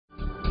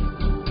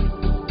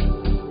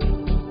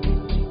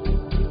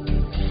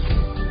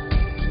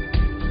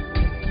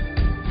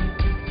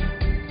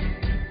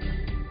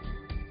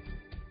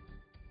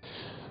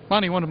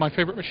Monty, one of my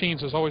favorite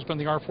machines has always been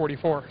the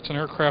R44. It's an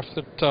aircraft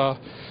that,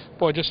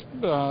 boy, just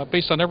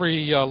based on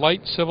every light,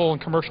 civil, and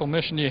commercial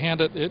mission you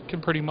hand it, it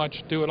can pretty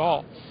much do it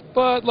all.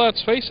 But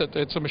let's face it,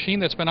 it's a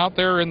machine that's been out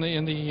there in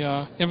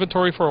the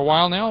inventory for a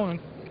while now, and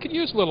it could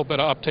use a little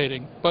bit of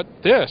updating. But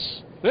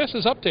this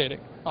is updating.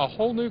 A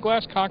whole new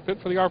glass cockpit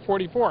for the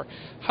R44.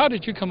 How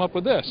did you come up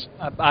with this?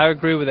 I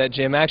agree with that,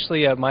 Jim.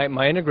 Actually, my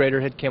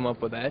integrator had come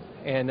up with that,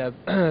 and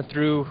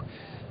through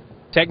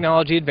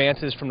technology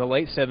advances from the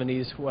late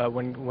 70s,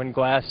 when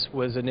glass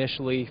was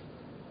initially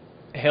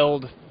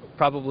held,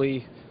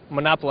 probably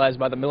monopolized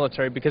by the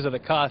military because of the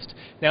cost.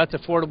 Now it's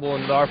affordable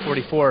in the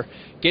R44.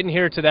 Getting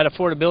here to that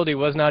affordability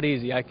was not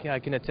easy. I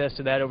can attest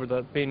to that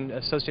over being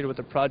associated with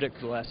the project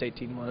for the last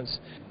 18 months.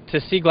 To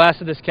see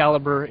glass of this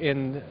caliber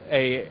in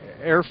a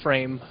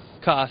airframe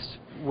cost,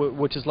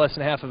 which is less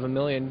than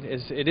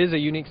 $500,000, it is a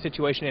unique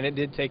situation, and it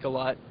did take a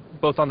lot,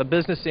 both on the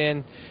business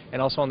end and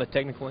also on the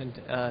technical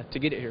end, to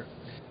get it here.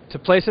 To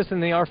place us in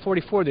the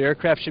R44, the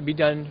aircraft should be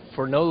done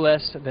for no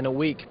less than a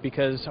week,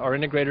 because our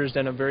integrator has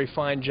done a very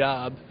fine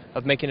job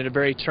of making it a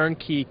very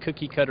turnkey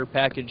cookie-cutter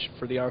package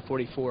for the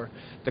R44.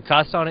 The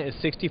cost on it is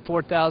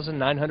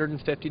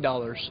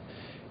 $64,950,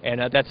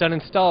 and that's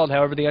uninstalled.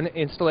 However, the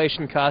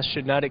installation cost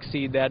should not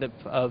exceed that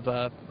of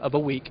a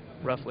week,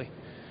 roughly.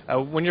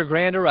 When your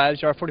Grand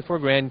arrives, your R44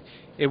 Grand,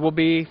 it will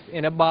be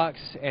in a box,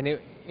 and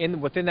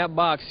within that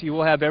box you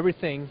will have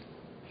everything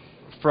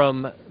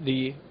from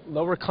the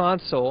lower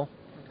console.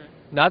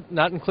 Not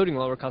including the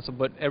lower console,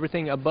 but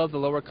everything above the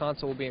lower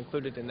console will be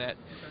included in that.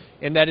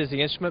 And that is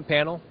the instrument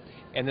panel,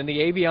 and then the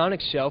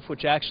avionics shelf,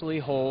 which actually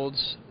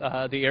holds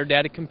the air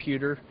data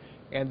computer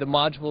and the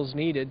modules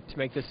needed to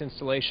make this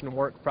installation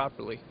work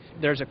properly.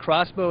 There's a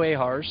crossbow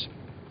AHRS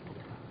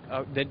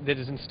that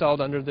is installed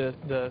under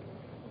the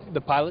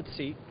pilot's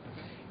seat,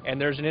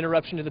 and there's an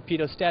interruption to the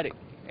pedostatic,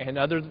 and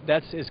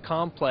that's as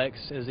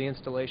complex as the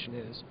installation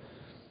is.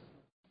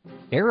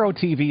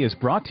 Aero-TV is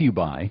brought to you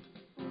by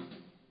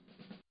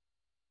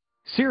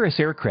Cirrus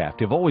aircraft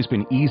have always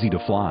been easy to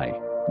fly.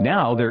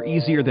 Now they're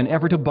easier than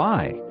ever to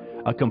buy.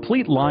 A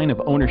complete line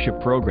of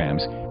ownership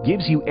programs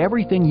gives you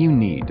everything you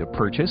need to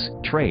purchase,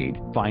 trade,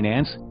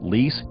 finance,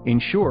 lease,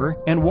 insure,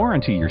 and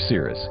warranty your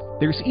Cirrus.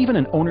 There's even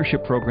an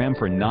ownership program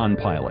for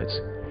non-pilots.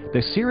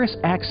 The Cirrus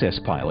Access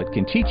Pilot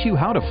can teach you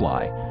how to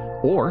fly,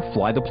 or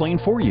fly the plane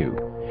for you.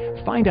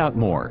 Find out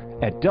more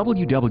at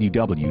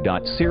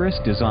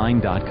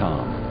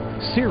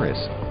www.cirrusdesign.com.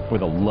 Cirrus, for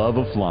the love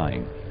of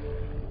flying.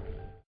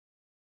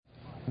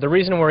 The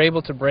reason we're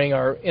able to bring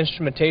our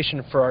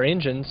instrumentation for our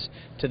engines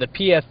to the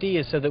PFD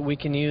is so that we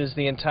can use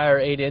the entire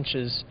 8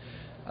 inches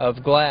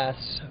of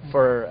glass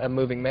for a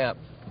moving map.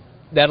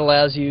 That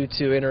allows you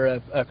to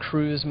enter a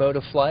cruise mode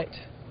of flight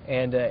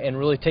and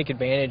really take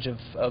advantage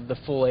of the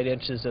full 8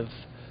 inches of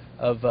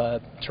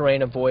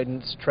terrain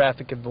avoidance,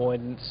 traffic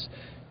avoidance.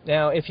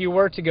 Now, if you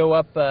were to go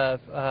up,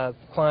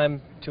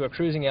 climb to a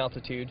cruising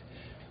altitude,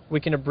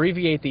 we can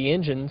abbreviate the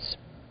engines.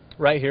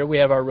 Right here we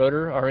have our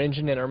rotor, our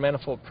engine, and our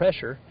manifold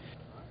pressure.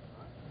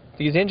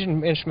 These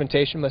engine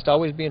instrumentation must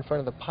always be in front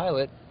of the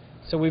pilot,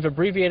 so we've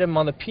abbreviated them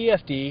on the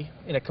PFD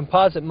in a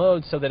composite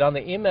mode so that on the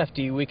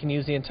MFD we can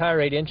use the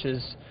entire 8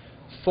 inches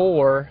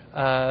for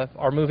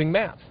our moving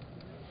map,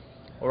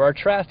 or our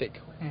traffic,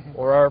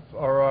 or our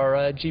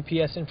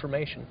GPS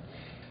information.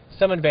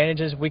 Some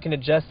advantages: we can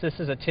adjust this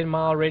as a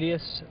 10-mile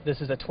radius,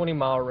 this is a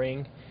 20-mile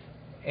ring,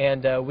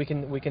 and we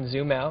can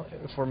zoom out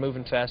if we're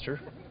moving faster,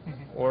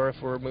 or if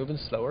we're moving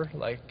slower,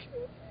 like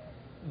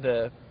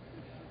the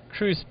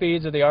cruise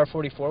speeds of the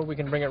R44, we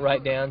can bring it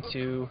right down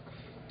to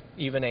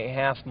even a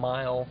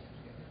half-mile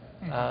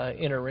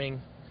inner ring.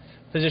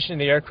 Positioning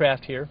the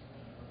aircraft here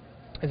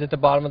is at the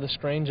bottom of the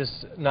screen.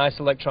 Just nice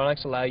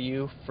electronics allow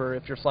you, for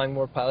if you're flying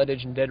more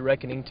pilotage and dead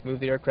reckoning, to move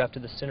the aircraft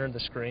to the center of the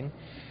screen,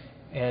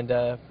 and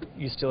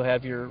you still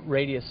have your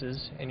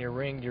radiuses and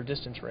your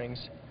distance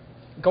rings.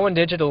 Going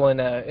digital in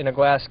a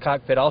glass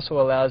cockpit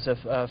also allows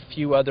a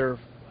few other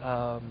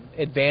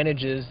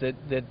advantages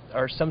that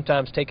are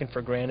sometimes taken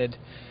for granted.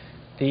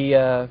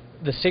 The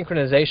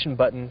synchronization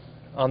button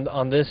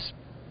on this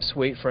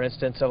suite, for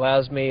instance,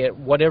 allows me at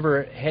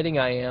whatever heading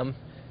I am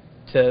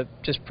to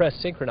just press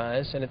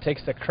synchronize, and it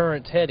takes the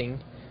current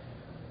heading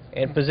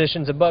and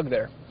positions a bug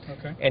there.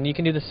 Okay. And you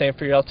can do the same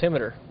for your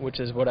altimeter, which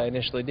is what I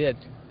initially did.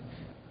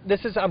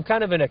 I'm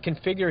kind of in a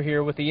configure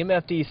here with the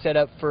MFD set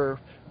up for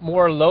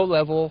more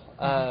low-level,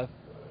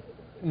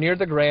 near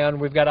the ground.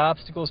 We've got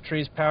obstacles,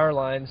 trees, power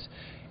lines.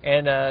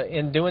 And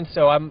in doing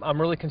so, I'm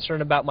really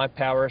concerned about my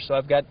power. So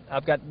I've got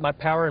my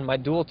power and my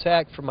dual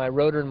tach for my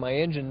rotor and my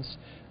engines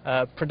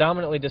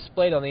predominantly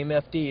displayed on the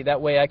MFD.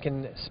 That way I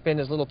can spend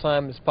as little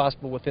time as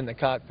possible within the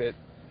cockpit.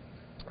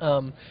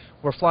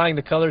 We're flying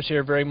the colors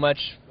here very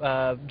much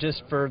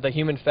just for the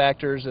human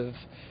factors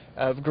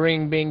of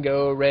green being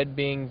go, red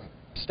being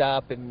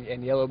stop,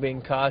 and yellow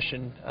being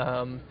caution.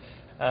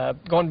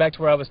 Going back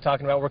to where I was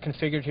talking about, we're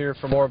configured here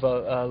for more of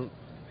a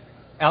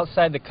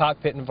outside the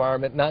cockpit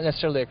environment, not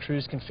necessarily a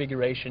cruise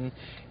configuration,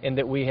 in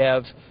that we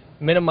have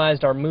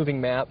minimized our moving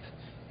map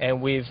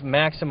and we've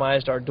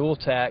maximized our dual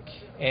tack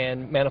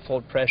and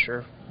manifold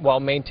pressure while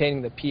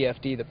maintaining the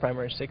PFD, the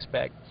primary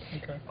six-pack.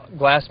 Okay.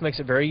 Glass makes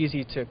it very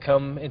easy to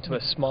come into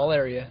a small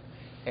area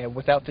and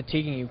without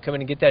fatiguing you, come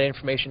in and get that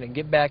information and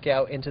get back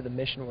out into the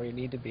mission where you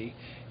need to be,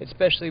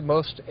 especially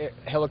most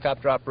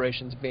helicopter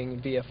operations being in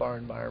VFR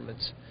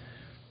environments.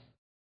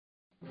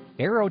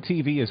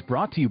 Aero-TV is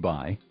brought to you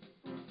by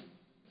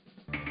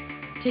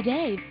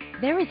Today,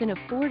 there is an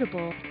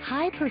affordable,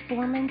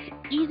 high-performance,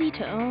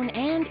 easy-to-own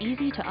and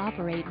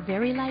easy-to-operate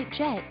very light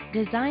jet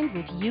designed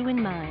with you in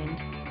mind.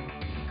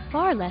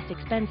 Far less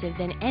expensive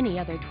than any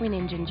other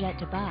twin-engine jet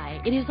to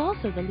buy, it is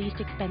also the least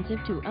expensive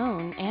to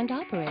own and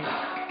operate.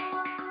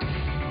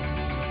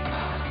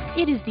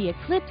 It is the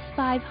Eclipse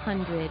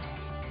 500,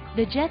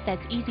 the jet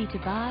that's easy to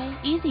buy,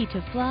 easy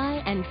to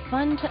fly, and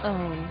fun to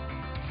own.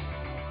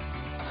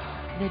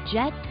 The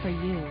jet for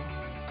you.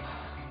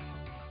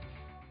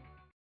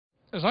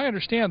 As I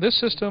understand, this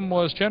system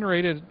was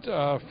generated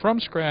from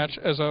scratch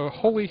as a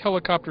wholly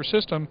helicopter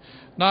system,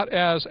 not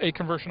as a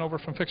conversion over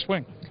from fixed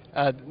wing.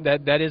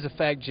 That is a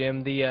fact,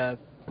 Jim. The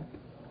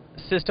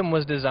system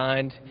was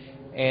designed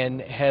and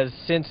has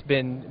since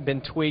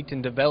been tweaked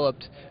and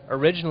developed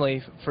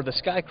originally for the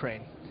sky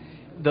crane.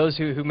 Those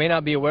who may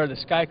not be aware, the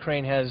sky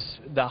crane has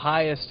the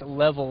highest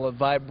level of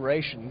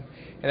vibration,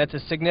 and that's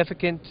a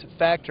significant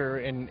factor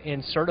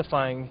in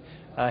certifying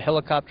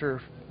helicopter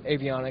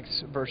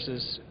avionics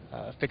versus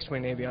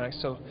fixed-wing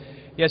avionics. So,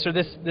 yes, sir,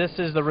 this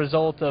is the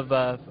result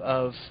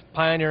of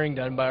pioneering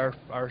done by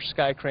our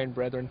sky crane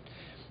brethren.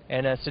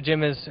 And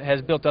Sagem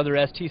has built other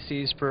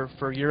STCs for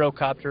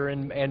Eurocopter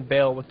and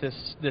Bell with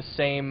this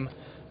same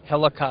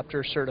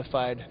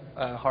helicopter-certified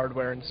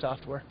hardware and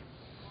software.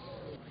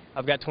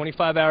 I've got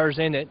 25 hours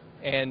in it,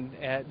 and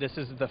this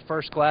is the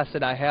first glass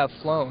that I have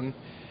flown.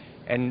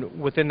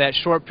 And within that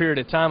short period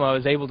of time, I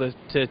was able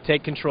to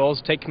take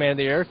controls, take command of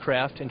the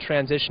aircraft, and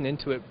transition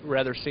into it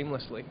rather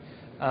seamlessly.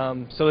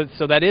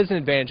 So that is an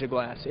advantage of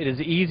glass. It is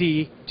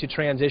easy to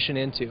transition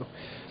into.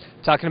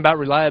 Talking about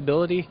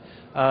reliability,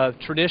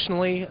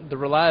 traditionally the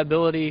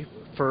reliability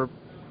for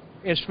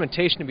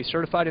instrumentation to be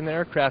certified in the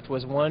aircraft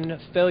was 1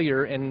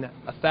 failure in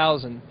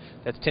 1,000.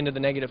 That's 10 to the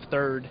negative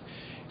third.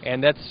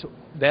 And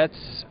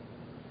that's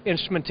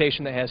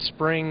instrumentation that has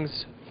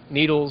springs,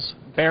 needles,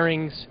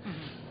 bearings,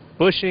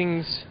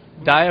 bushings,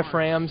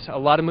 diaphragms, a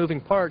lot of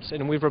moving parts,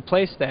 and we've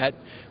replaced that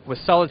with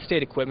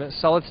solid-state equipment,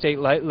 solid-state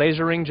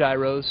laser ring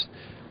gyros,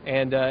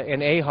 and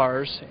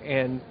AHRS,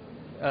 and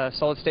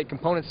solid-state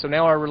components. So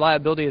now our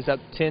reliability is up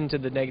 10 to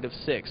the negative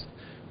sixth,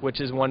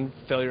 which is 1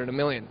 failure in a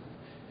million.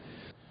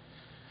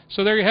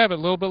 So there you have it,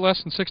 a little bit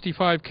less than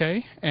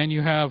 65K, and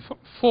you have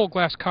full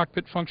glass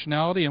cockpit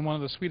functionality in one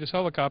of the sweetest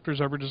helicopters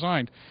ever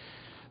designed.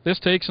 This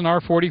takes an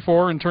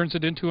R44 and turns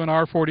it into an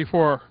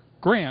R44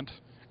 Grand,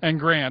 and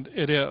grand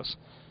it is.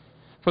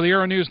 For the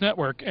Aero-News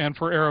Network and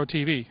for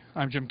Aero-TV,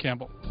 I'm Jim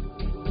Campbell.